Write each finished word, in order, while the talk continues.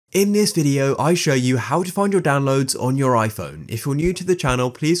In this video, I show you how to find your downloads on your iPhone. If you're new to the channel,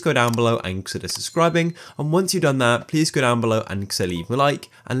 please go down below and consider subscribing. And once you've done that, please go down below and consider leaving a like.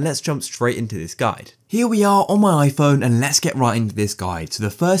 And let's jump straight into this guide. Here we are on my iPhone and let's get right into this guide. So the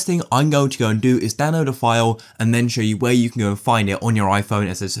first thing I'm going to go and do is download a file and then show you where you can go and find it on your iPhone,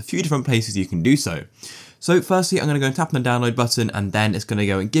 as there's a few different places you can do so. So firstly, I'm going to go and tap on the download button and then it's going to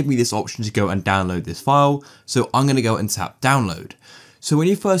go and give me this option to go and download this file. So I'm going to go and tap download. So when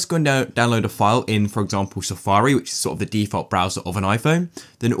you first go and download a file in, for example, Safari, which is sort of the default browser of an iPhone,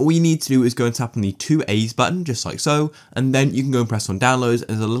 then all you need to do is go and tap on the 2A's button, just like so, and then you can go and press on downloads.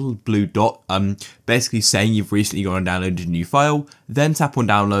 There's a little blue dot, basically saying you've recently gone and downloaded a new file, then tap on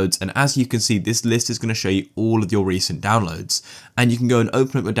downloads, and as you can see, this list is going to show you all of your recent downloads. And you can go and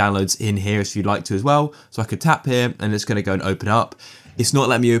open up your downloads in here if you'd like to as well. So I could tap here and it's going to go and open up. It's not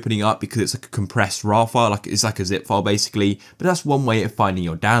letting me opening up because it's like a compressed RAR file, it's like a zip file basically, but that's one way of finding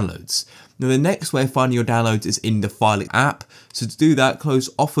your downloads. Now the next way of finding your downloads is in the File app. So to do that, close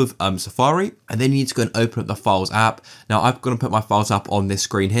off of Safari, and then you need to go and open up the Files app. Now I'm going to put my Files app on this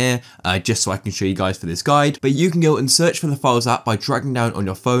screen here, just so I can show you guys for this guide. But you can go and search for the Files app by dragging down on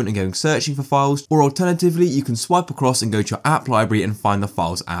your phone and going searching for files, or alternatively, you can swipe across and go to your app library and find the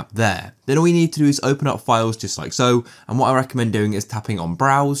Files app there. Then all you need to do is open up Files just like so, and what I recommend doing is tapping on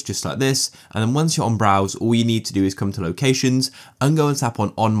Browse just like this, and then once you're on Browse, all you need to do is come to Locations and go and tap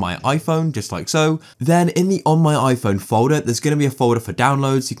on My iPhone just like so. Then in the On My iPhone folder, there's going to be a folder for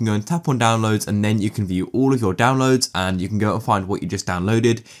downloads. You can go and tap on downloads and then you can view all of your downloads and you can go and find what you just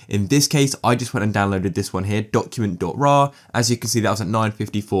downloaded. In this case, I just went and downloaded this one here, document.rar. As you can see, that was at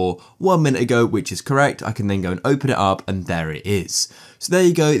 9:54 1 minute ago, which is correct. I can then go and open it up and there it is. So there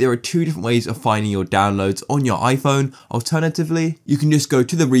you go, there are two different ways of finding your downloads on your iPhone. Alternatively, you can just go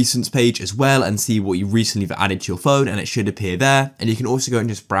to the recents page as well and see what you recently have added to your phone and it should appear there. And you can also go and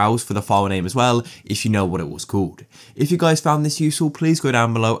just browse for the file name as well if you know what it was called. If you guys found this useful, please go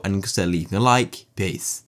down below and consider leaving a like. Peace.